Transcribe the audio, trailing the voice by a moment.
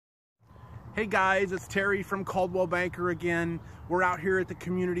Hey guys, it's Terry from Coldwell Banker again. We're out here at the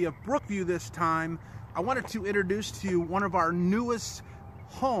community of Brookview this time. I wanted to introduce to you one of our newest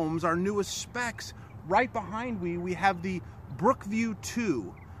homes, our newest specs. Right behind we have the Brookview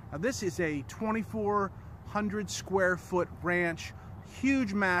 2. Now this is a 2,400 square foot ranch,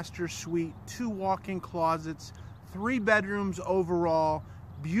 huge master suite, 2 walk-in closets, 3 bedrooms overall,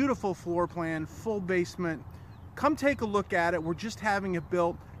 beautiful floor plan, full basement. Come take a look at it. We're just having it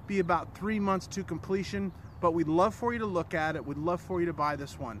built. Be about 3 months to completion, but we'd love for you to look at it. We'd love for you to buy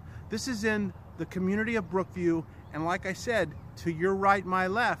this one. This is in the community of Brookview, and like I said, to your right, my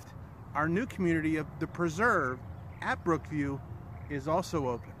left, our new community of the Preserve at Brookview is also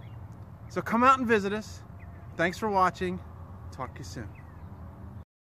open. So come out and visit us. Thanks for watching. Talk to you soon.